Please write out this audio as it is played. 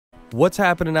What's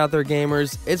happening out there,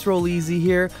 gamers? It's Rolleezy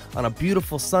here on a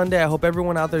beautiful Sunday. I hope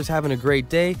everyone out there is having a great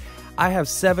day. I have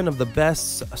 7 of the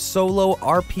best solo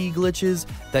RP glitches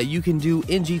that you can do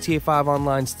in GTA 5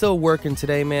 Online, still working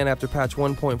today, man, after patch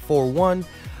 1.41.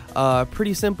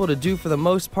 Pretty simple to do for the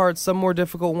most part, some more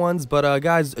difficult ones, but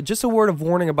guys, just a word of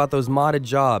warning about those modded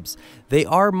jobs. They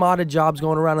are modded jobs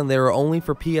going around, and they are only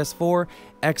for PS4.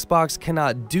 Xbox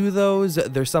cannot do those.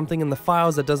 There's something in the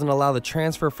files that doesn't allow the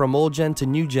transfer from old gen to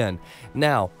new gen.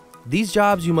 Now, these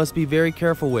jobs you must be very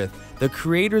careful with. The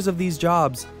creators of these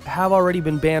jobs have already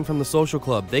been banned from the social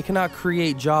club. They cannot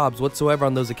create jobs whatsoever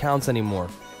on those accounts anymore.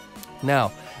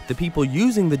 Now, the people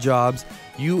using the jobs,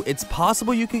 it's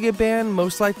possible you could get banned,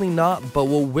 most likely not, but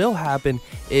what will happen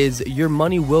is your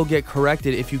money will get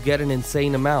corrected if you get an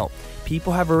insane amount.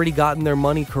 People have already gotten their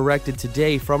money corrected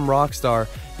today from Rockstar.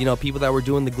 You know, people that were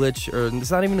doing the glitch, or it's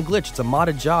not even a glitch, it's a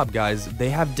modded job, guys. They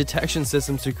have detection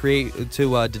systems to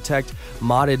detect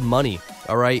modded money.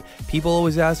 All right, people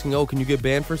always asking, oh, can you get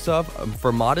banned for stuff,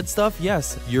 for modded stuff?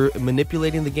 Yes, you're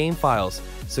manipulating the game files.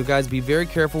 So guys, be very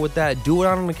careful with that. Do it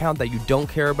on an account that you don't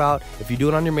care about. If you do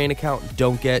it on your main account,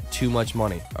 don't get too much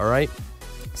money. All right,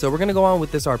 so we're gonna go on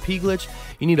with this RP glitch.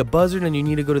 You need a buzzard, and you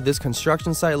need to go to this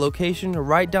construction site location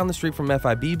right down the street from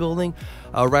FIB building,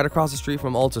 right across the street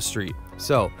from Alta Street.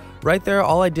 So right there,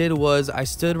 all I did was I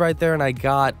stood right there and I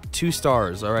got 2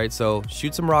 stars. All right, so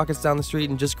shoot some rockets down the street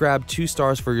and just grab 2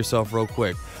 stars for yourself real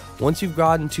quick. Once you've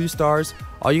gotten 2 stars,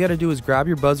 all you got to do is grab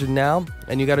your buzzard now,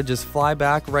 and you got to just fly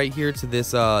back right here to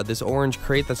this this orange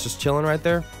crate that's just chilling right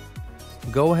there.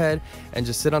 Go ahead and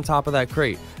just sit on top of that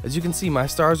crate. As you can see, my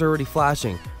stars are already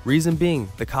flashing. Reason being,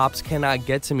 the cops cannot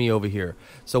get to me over here.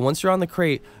 So once you're on the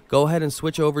crate, go ahead and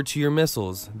switch over to your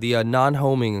missiles, the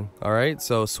non-homing. All right,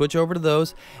 so switch over to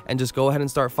those and just go ahead and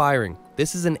start firing.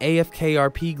 This is an AFK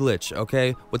RP glitch.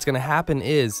 Okay, what's gonna happen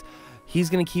is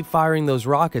he's going to keep firing those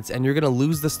rockets, and you're going to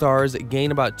lose the stars,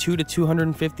 gain about 2 to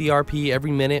 250 RP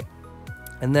every minute.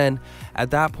 And then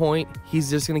at that point, he's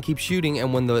just going to keep shooting,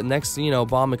 and when the next,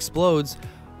 bomb explodes,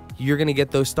 you're going to get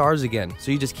those stars again.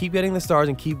 So you just keep getting the stars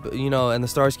and and the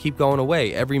stars keep going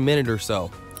away every minute or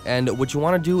so. And what you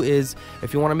want to do is,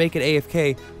 if you want to make it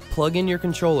AFK, plug in your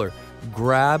controller.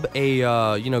 Grab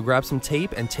grab some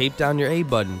tape and tape down your A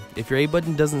button. If your A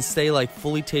button doesn't stay like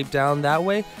fully taped down that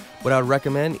way, what I would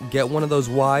recommend, get one of those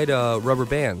wide rubber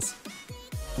bands.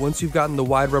 Once you've gotten the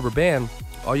wide rubber band,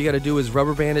 all you got to do is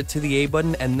rubber band it to the A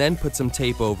button and then put some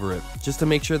tape over it, just to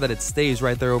make sure that it stays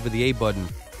right there over the A button,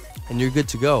 and you're good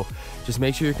to go. Just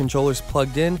make sure your controller's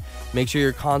plugged in, make sure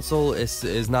your console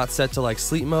is not set to like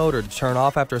sleep mode or to turn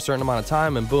off after a certain amount of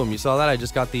time, and boom, you saw that I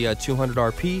just got the 200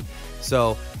 RP.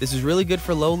 So this is really good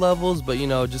for low levels, but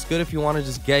just good if you want to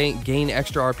just gain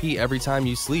extra RP every time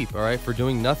you sleep, all right, for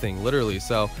doing nothing, literally.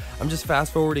 So I'm just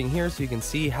fast forwarding here so you can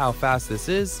see how fast this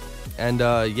is, and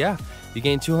yeah, you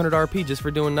gain 200 RP just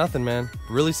for doing nothing, man.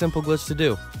 Really simple glitch to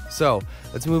do. So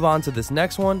let's move on to this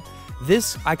next one.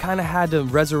 This I kind of had to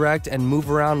resurrect and move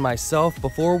around myself.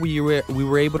 Before we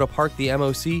were able to park the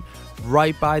MOC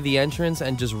right by the entrance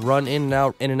and just run in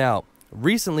and out.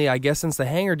 Recently, I guess since the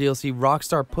hangar DLC,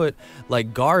 Rockstar put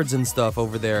like guards and stuff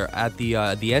over there at the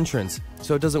entrance,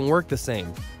 so it doesn't work the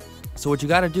same. So what you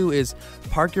got to do is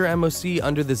park your MOC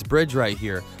under this bridge right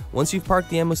here. Once you've parked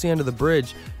the MOC under the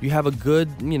bridge, you have a good,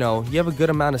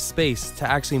 amount of space to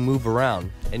actually move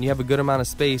around, and you have a good amount of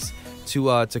space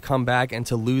to come back and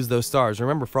to lose those stars.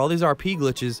 Remember, for all these RP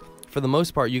glitches, for the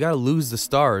most part, you got to lose the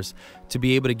stars to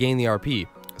be able to gain the RP.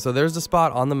 So there's the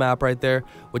spot on the map right there.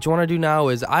 What you want to do now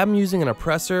is, I'm using an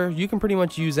oppressor. You can pretty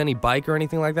much use any bike or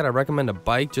anything like that. I recommend a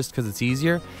bike just because it's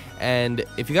easier. And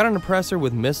if you got an oppressor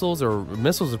with missiles, or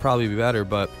missiles would probably be better,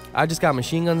 but I just got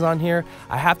machine guns on here.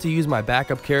 I have to use my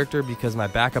backup character because my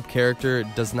backup character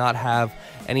does not have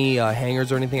any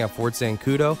hangars or anything at Fort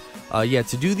Zancudo. Yeah,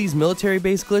 to do these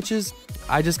military-based glitches,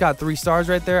 I just got 3 stars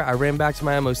right there. I ran back to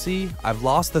my MOC. I've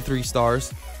lost the 3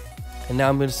 stars. And now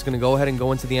I'm just going to go ahead and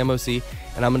go into the MOC,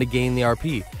 and I'm going to gain the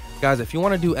RP. Guys, if you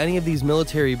want to do any of these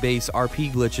military-based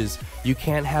RP glitches, you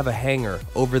can't have a hangar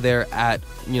over there at,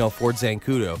 Fort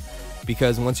Zancudo.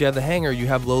 Because once you have the hangar, you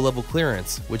have low-level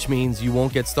clearance, which means you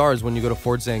won't get stars when you go to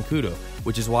Fort Zancudo,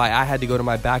 which is why I had to go to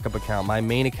my backup account. My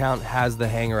main account has the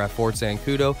hangar at Fort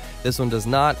Zancudo. This one does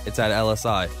not. It's at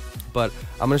LSI. But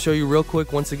I'm going to show you real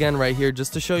quick once again right here,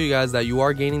 just to show you guys that you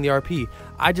are gaining the RP.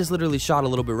 I just literally shot a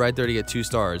little bit right there to get 2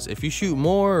 stars. If you shoot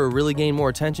more or really gain more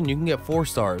attention, you can get 4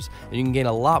 stars, and you can gain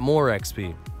a lot more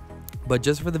XP. But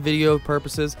just for the video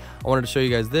purposes, I wanted to show you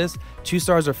guys this. 2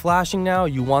 stars are flashing now.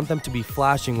 You want them to be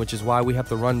flashing, which is why we have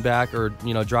to run back or,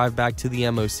 you know, drive back to the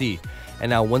MOC. And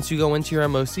now once you go into your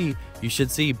MOC, you should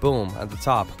see, boom, at the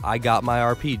top, I got my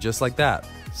RP just like that.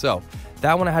 So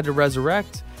that one I had to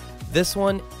resurrect. This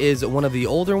one is one of the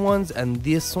older ones, and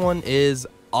this one is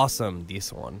awesome.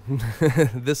 This one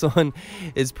this one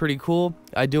is pretty cool.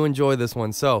 I do enjoy this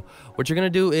one. So what you're gonna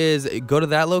do is go to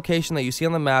that location that you see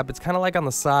on the map. It's kind of like on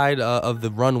the side of the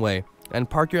runway, and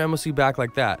park your MOC back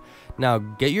like that. Now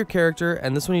get your character,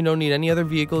 and this one you don't need any other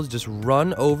vehicles. Just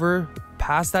run over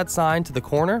past that sign to the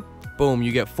corner. Boom,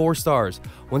 you get 4 stars.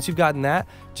 Once you've gotten that,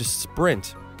 just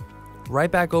sprint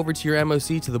right back over to your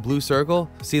MOC, to the blue circle.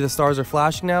 See the stars are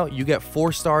flashing now. You get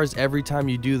 4 stars every time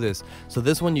you do this. So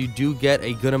this one you do get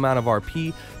a good amount of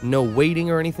RP, no waiting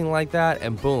or anything like that,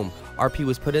 and boom, RP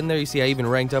was put in there. You see I even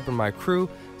ranked up in my crew.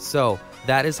 So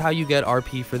that is how you get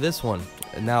RP for this one.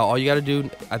 And now all you got to do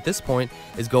at this point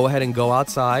is go ahead and go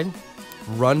outside,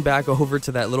 run back over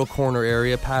to that little corner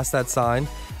area past that sign.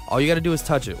 All you got to do is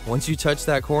touch it. Once you touch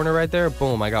that corner right there,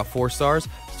 boom, I got 4 stars.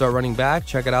 Start running back,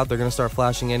 check it out, they're gonna start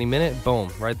flashing any minute.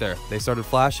 Boom, right there, they started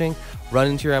flashing. Run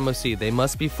into your MOC. They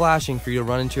must be flashing for you to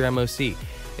run into your MOC.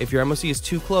 If your MOC is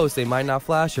too close, they might not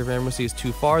flash. If your MOC is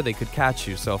too far, they could catch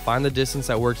you. So find the distance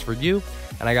that works for you,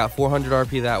 and I got 400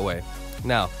 RP that way.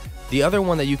 Now the other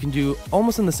one that you can do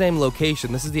almost in the same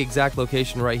location, this is the exact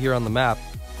location right here on the map.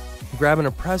 Grab an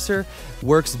oppressor,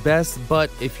 works best,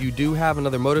 but if you do have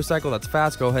another motorcycle that's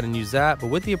fast, go ahead and use that. But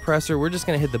with the oppressor, we're just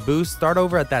gonna hit the boost, start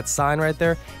over at that sign right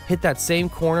there, hit that same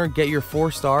corner, get your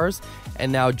 4 stars, and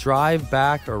now drive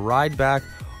back or ride back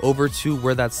over to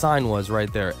where that sign was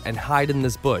right there and hide in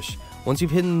this bush. Once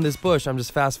you've hidden this bush, I'm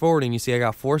just fast forwarding, you see I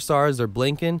got 4 stars, they're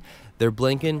blinking.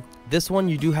 This one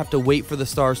you do have to wait for the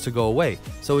stars to go away,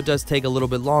 so it does take a little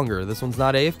bit longer. This one's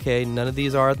not AFK, none of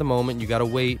these are at the moment. You gotta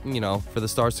wait, you know, for the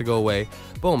stars to go away.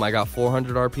 Boom, I got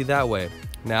 400 RP that way.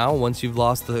 Now once you've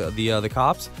lost the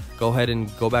cops, go ahead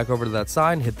and go back over to that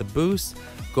sign, hit the boost,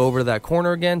 go over to that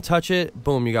corner again, touch it,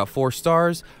 boom, you got 4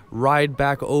 stars. Ride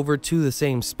back over to the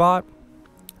same spot.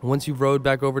 Once you've rode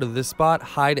back over to this spot,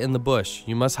 hide in the bush.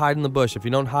 You must hide in the bush. If you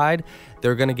don't hide,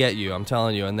 they're gonna get you, I'm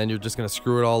telling you, and then you're just gonna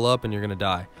screw it all up and you're gonna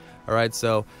die. All right,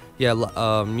 so yeah,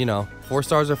 you know, 4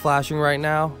 stars are flashing right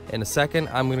now. In a second,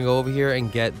 I'm gonna go over here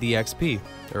and get the XP,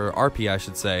 or RP I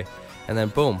should say, and then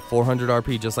boom, 400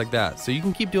 RP just like that. So you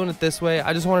can keep doing it this way.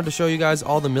 I just wanted to show you guys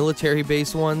all the military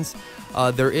base ones.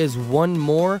 There is one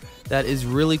more that is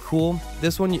really cool.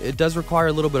 This one, it does require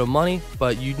a little bit of money,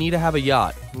 but you need to have a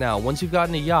yacht. Now once you've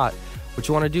gotten a yacht, what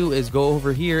you want to do is go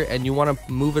over here and you want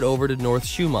to move it over to North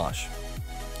Shumash.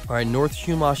 All right, North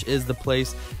Shumash is the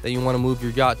place that you want to move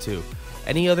your yacht to.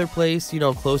 Any other place, you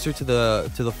know, closer to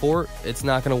the fort, it's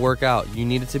not going to work out. You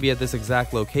need it to be at this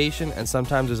exact location, and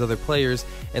sometimes there's other players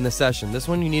in the session. This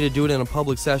one you need to do it in a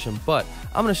public session, but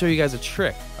I'm going to show you guys a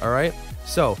trick. All right,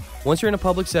 so once you're in a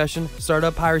public session, start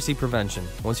up piracy prevention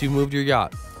once you've moved your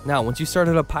yacht. Now once you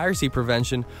started up piracy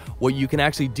prevention, what you can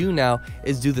actually do now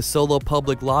is do the solo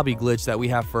public lobby glitch that we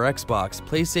have for Xbox.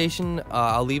 PlayStation,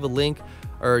 I'll leave a link,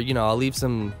 or you know, I'll leave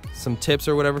some tips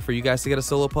or whatever for you guys to get a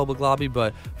solo public lobby.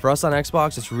 But for us on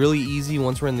Xbox, it's really easy.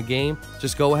 Once we're in the game,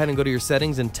 just go ahead and go to your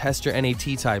settings and test your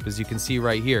NAT type, as you can see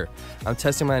right here. I'm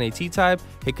testing my NAT type,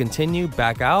 hit continue,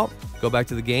 back out, go back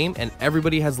to the game, and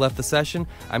everybody has left the session.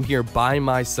 I'm here by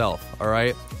myself. All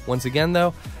right, once again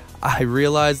though, I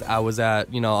realized I was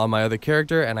at, you know, on my other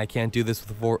character, and I can't do this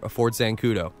with a Ford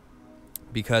Zancudo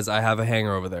because I have a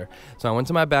hangar over there. So I went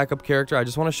to my backup character. I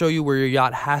just want to show you where your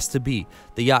yacht has to be.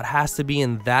 The yacht has to be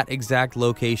in that exact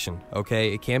location,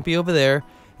 okay? It can't be over there,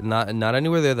 not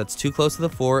anywhere there. That's too close to the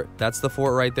fort. That's the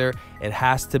fort right there. It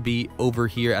has to be over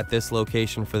here at this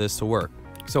location for this to work.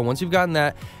 So once you've gotten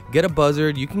that, get a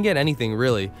buzzard. You can get anything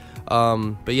really,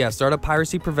 but yeah, start up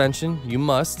piracy prevention. You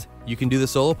must. You can do the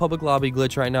solo public lobby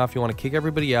glitch right now if you want to kick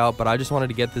everybody out, but I just wanted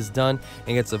to get this done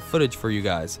and get some footage for you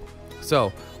guys.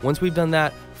 So once we've done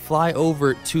that, fly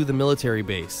over to the military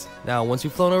base. Now once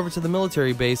you've flown over to the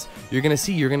military base, you're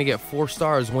gonna get 4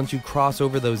 stars once you cross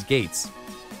over those gates.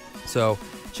 So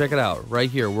check it out right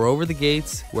here. We're over the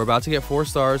gates, we're about to get 4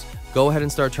 stars. Go ahead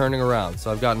and start turning around.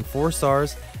 So I've gotten 4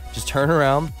 stars. Just turn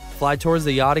around, fly towards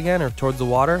the yacht again, or towards the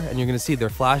water, and you're gonna see they're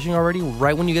flashing already.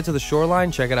 Right when you get to the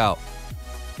shoreline, check it out.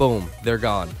 Boom, they're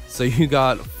gone. So you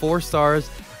got 4 stars,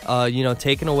 you know,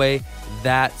 taken away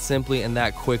that simply and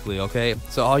that quickly, okay?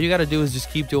 So all you got to do is just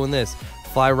keep doing this.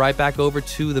 Fly right back over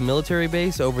to the military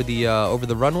base, over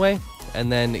the runway,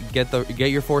 and then get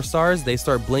your 4 stars. They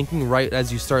start blinking right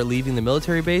as you start leaving the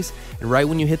military base, and right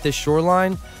when you hit this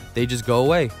shoreline, they just go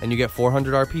away and you get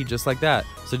 400 RP just like that.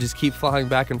 So just keep flying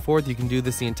back and forth. You can do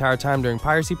this the entire time during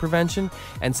piracy prevention,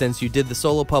 and since you did the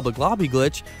solo public lobby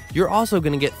glitch, you're also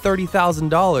going to get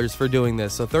 $30,000 for doing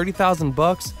this. So 30,000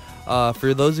 bucks.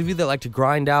 For those of you that like to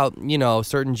grind out, you know,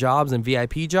 certain jobs and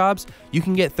VIP jobs, you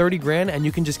can get 30 grand and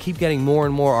you can just keep getting more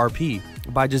and more RP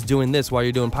by just doing this while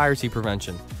you're doing piracy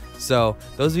prevention. So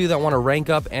those of you that want to rank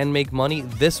up and make money,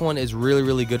 this one is really,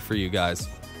 really good for you guys.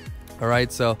 All right,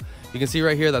 so you can see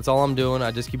right here, that's all I'm doing.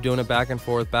 I just keep doing it back and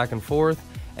forth,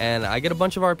 and I get a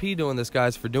bunch of RP doing this,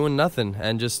 guys, for doing nothing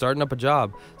and just starting up a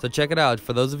job. So check it out.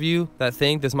 For those of you that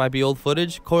think this might be old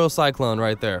footage, Coil Cyclone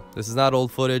right there. This is not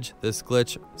old footage. This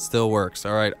glitch still works.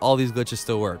 All right, all these glitches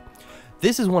still work.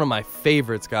 This is one of my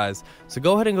favorites, guys. So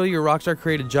go ahead and go to your Rockstar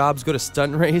created jobs, go to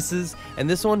stunt races, and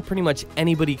this one pretty much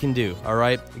anybody can do, all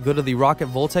right? Go to the Rocket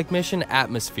Voltec mission,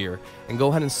 Atmosphere, and go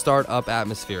ahead and start up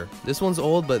Atmosphere. This one's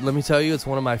old, but let me tell you, it's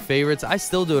one of my favorites. I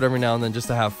still do it every now and then just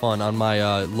to have fun on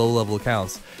my low-level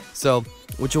accounts. So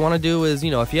what you want to do is,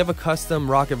 you know, if you have a custom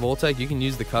Rocket Voltec, you can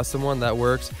use the custom one. That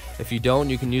works. If you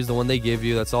don't, you can use the one they give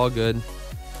you. That's all good.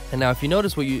 And now if you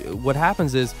notice, what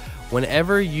happens is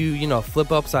whenever you know,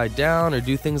 flip upside down or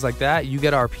do things like that, you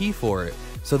get RP for it.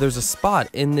 So there's a spot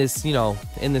in this, you know,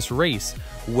 in this race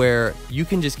where you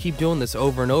can just keep doing this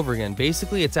over and over again.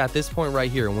 Basically, it's at this point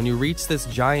right here. When you reach this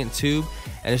giant tube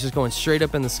and it's just going straight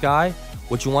up in the sky,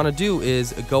 what you want to do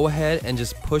is go ahead and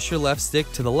just push your left stick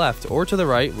to the left or to the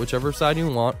right, whichever side you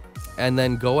want, and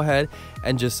then go ahead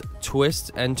and just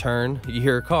twist and turn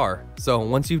your car. So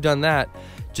once you've done that,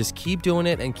 just keep doing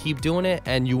it and keep doing it,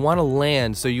 and you want to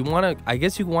land. So you want to, I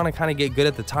guess you want to kind of get good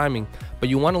at the timing, but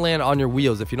you want to land on your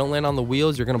wheels. If you don't land on the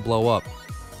wheels, you're going to blow up.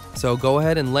 So go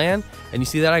ahead and land, and you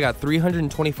see that I got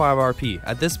 325 RP.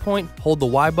 At this point, hold the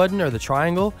Y button or the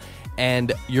triangle,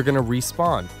 and you're going to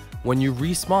respawn. When you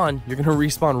respawn, you're going to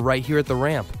respawn right here at the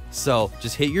ramp. So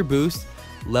just hit your boost,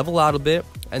 level out a bit,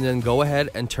 and then go ahead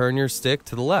and turn your stick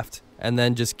to the left. And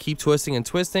then just keep twisting and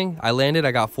twisting. I landed,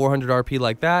 I got 400 RP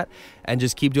like that, and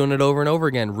just keep doing it over and over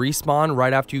again. Respawn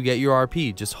right after you get your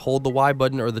RP. Just hold the Y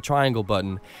button or the triangle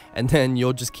button, and then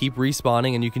you'll just keep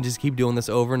respawning, and you can just keep doing this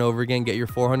over and over again. Get your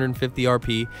 450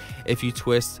 RP if you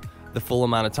twist the full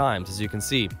amount of times, as you can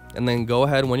see. And then go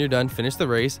ahead, when you're done, finish the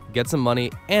race, get some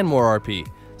money and more RP.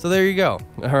 So there you go.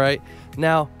 All right,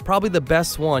 now probably the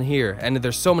best one here, and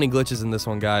there's so many glitches in this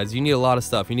one, guys. You need a lot of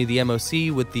stuff. You need the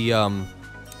MOC with the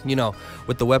you know,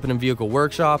 with the weapon and vehicle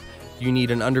workshop. You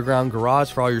need an underground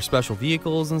garage for all your special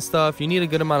vehicles and stuff. You need a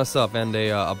good amount of stuff, and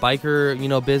a biker, you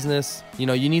know, business. You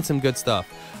know, you need some good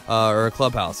stuff, or a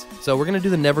clubhouse. So we're gonna do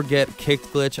the never get kicked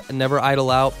glitch, never idle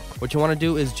out. What you want to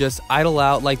do is just idle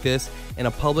out like this in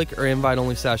a public or invite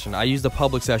only session. I used a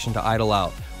public session to idle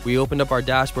out. We opened up our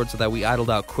dashboard so that we idled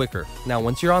out quicker. Now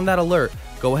once you're on that alert,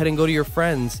 go ahead and go to your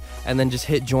friends and then just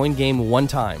hit join game one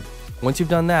time. Once you've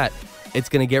done that, it's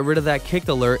going to get rid of that kicked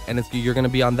alert, and you're going to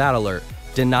be on that alert.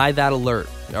 Deny that alert,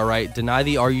 all right? Deny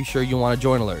the are you sure you want to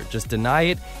join alert. Just deny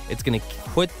it. It's going to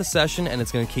quit the session, and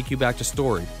it's going to kick you back to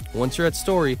story. Once you're at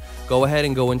story, go ahead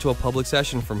and go into a public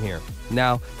session from here.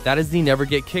 Now, that is the never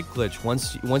get kicked glitch.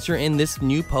 Once you're in this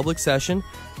new public session,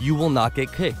 you will not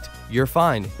get kicked. You're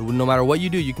fine. No matter what you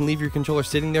do, you can leave your controller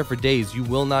sitting there for days. You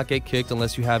will not get kicked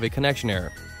unless you have a connection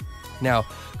error. Now,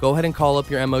 go ahead and call up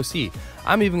your MOC.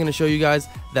 I'm even going to show you guys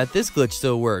that this glitch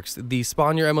still works. The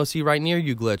spawn your MOC right near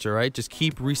you glitch, all right? Just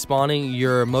keep respawning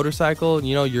your motorcycle,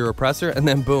 you know, your oppressor, and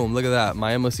then boom, look at that.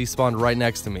 My MOC spawned right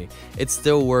next to me. It's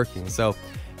still working. So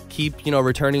keep, you know,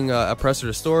 returning oppressor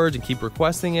to storage and keep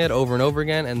requesting it over and over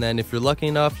again. And then if you're lucky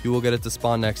enough, you will get it to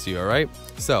spawn next to you, all right?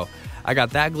 So I got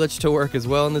that glitch to work as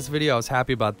well in this video. I was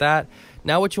happy about that.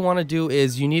 Now what you want to do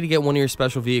is you need to get one of your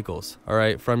special vehicles, all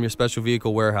right, from your special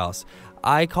vehicle warehouse.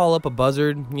 I call up a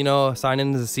buzzard, you know, sign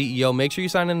in as a CEO. Make sure you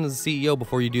sign in as a CEO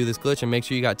before you do this glitch, and make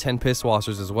sure you got 10 piss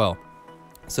washers as well.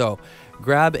 So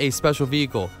grab a special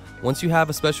vehicle. Once you have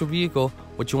a special vehicle,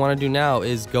 what you want to do now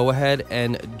is go ahead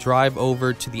and drive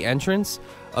over to the entrance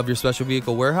of your special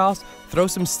vehicle warehouse, throw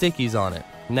some stickies on it.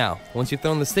 Now, once you've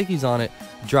thrown the stickies on it,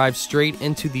 drive straight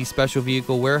into the special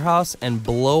vehicle warehouse and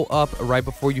blow up right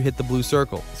before you hit the blue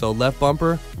circle. So left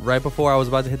bumper, right before I was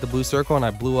about to hit the blue circle, and I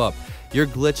blew up. You're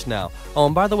glitched now. Oh,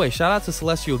 and by the way, shout out to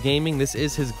Celestial Gaming. This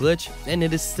is his glitch, and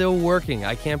it is still working.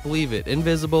 I can't believe it.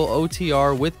 Invisible,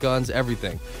 OTR, with guns,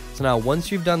 everything. So now,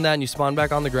 once you've done that and you spawn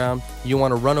back on the ground, you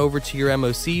want to run over to your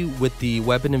MOC with the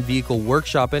weapon and vehicle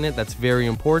workshop in it. That's very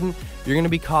important. You're going to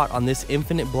be caught on this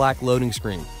infinite black loading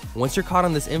screen. Once you're caught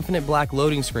on this infinite black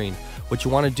loading screen, what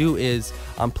you want to do is,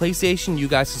 on PlayStation, you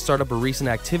guys can start up a recent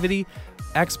activity.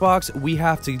 Xbox, we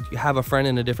have to have a friend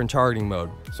in a different targeting mode.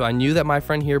 So I knew that my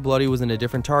friend here, Bloody, was in a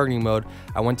different targeting mode.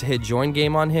 I went to hit join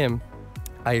game on him.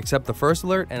 I accept the first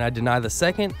alert and I deny the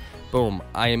second. Boom,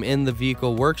 I am in the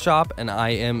vehicle workshop and I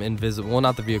am invisible. Well,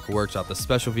 not the vehicle workshop, the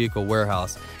special vehicle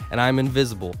warehouse, and I'm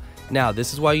invisible. Now,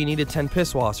 this is why you needed 10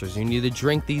 piss washers. You need to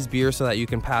drink these beers so that you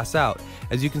can pass out.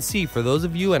 As you can see, for those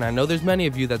of you, and I know there's many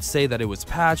of you that say that it was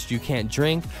patched, you can't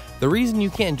drink. The reason you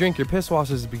can't drink your piss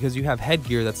washers is because you have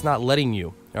headgear that's not letting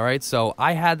you. All right, so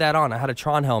I had that on. I had a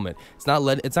Tron helmet. It's not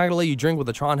gonna let you drink with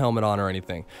a Tron helmet on or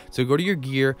anything. So go to your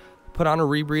gear, put on a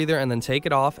rebreather, and then take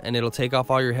it off, and it'll take off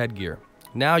all your headgear.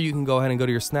 Now you can go ahead and go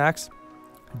to your snacks.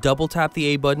 Double tap the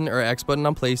A button or X button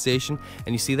on PlayStation,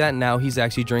 and you see that now he's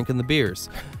actually drinking the beers.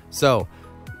 So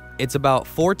it's about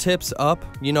 4 tips up,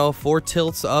 4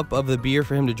 tilts up of the beer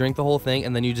for him to drink the whole thing,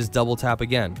 and then you just double tap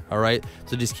again. All right,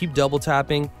 so just keep double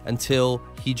tapping until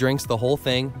he drinks the whole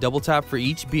thing. Double tap for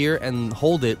each beer and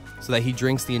hold it so that he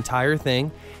drinks the entire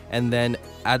thing, and then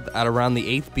at around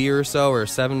the 8th beer or so, or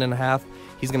 7.5,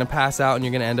 he's gonna pass out and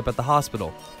you're gonna end up at the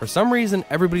hospital. For some reason,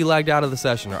 everybody lagged out of the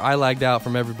session, or I lagged out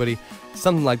from everybody.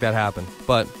 Something like that happened,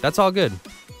 but that's all good.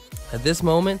 At this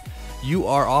moment, you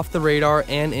are off the radar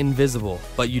and invisible,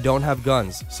 but you don't have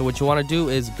guns. So what you want to do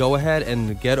is go ahead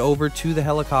and get over to the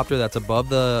helicopter that's above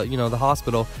the, the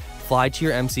hospital. Fly to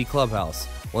your MC clubhouse.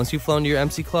 Once you've flown to your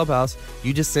MC clubhouse,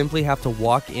 you just simply have to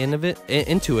walk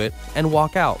into it and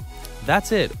walk out.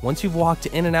 That's it. Once you've walked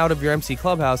in and out of your MC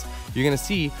clubhouse, you're gonna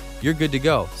see you're good to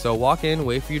go. So walk in,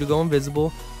 wait for you to go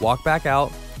invisible, walk back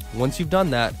out. Once you've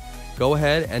done that, go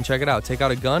ahead and check it out. Take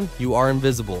out a gun, you are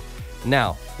invisible.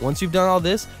 Now, once you've done all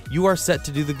this, you are set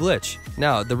to do the glitch.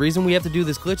 Now, the reason we have to do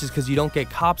this glitch is because you don't get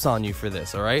cops on you for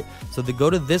this, all right? So to go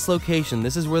to this location,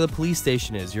 this is where the police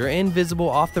station is. You're invisible,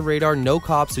 off the radar, no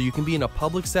cops, so you can be in a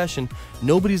public session.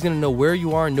 Nobody's gonna know where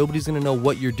you are, and nobody's gonna know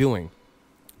what you're doing.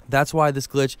 That's why this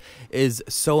glitch is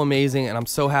so amazing, and I'm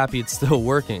so happy it's still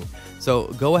working. So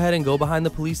go ahead and go behind the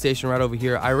police station right over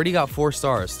here. I already got 4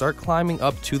 stars. Start climbing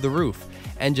up to the roof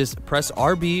and just press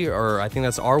RB, or I think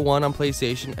that's R1 on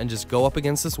PlayStation, and just go up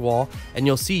against this wall, and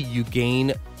you'll see you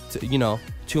gain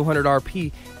 200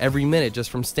 RP every minute just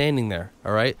from standing there.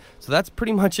 All right, so that's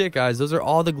pretty much it, guys. Those are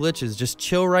all the glitches. Just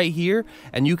chill right here,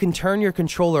 and you can turn your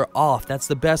controller off. That's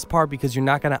the best part, because you're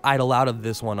not going to idle out of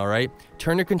this one. All right,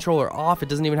 turn your controller off. It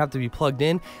doesn't even have to be plugged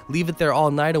in. Leave it there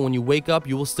all night, and when you wake up,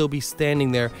 you will still be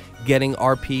standing there getting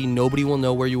RP. Nobody will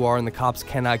know where you are, and the cops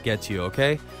cannot get to you.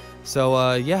 Okay,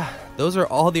 so yeah, those are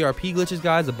all the RP glitches,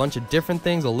 guys. A bunch of different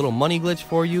things, a little money glitch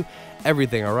for you,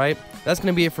 everything. All right, that's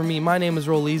gonna be it for me. My name is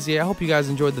Rolleezy. I hope you guys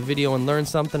enjoyed the video and learned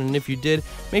something, and if you did,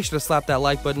 make sure to slap that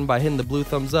like button by hitting the blue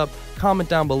thumbs up, comment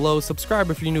down below, subscribe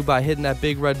if you're new by hitting that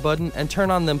big red button, and turn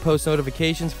on them post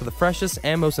notifications for the freshest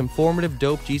and most informative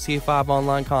dope GTA 5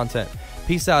 online content.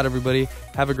 Peace out, everybody.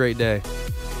 Have a great day.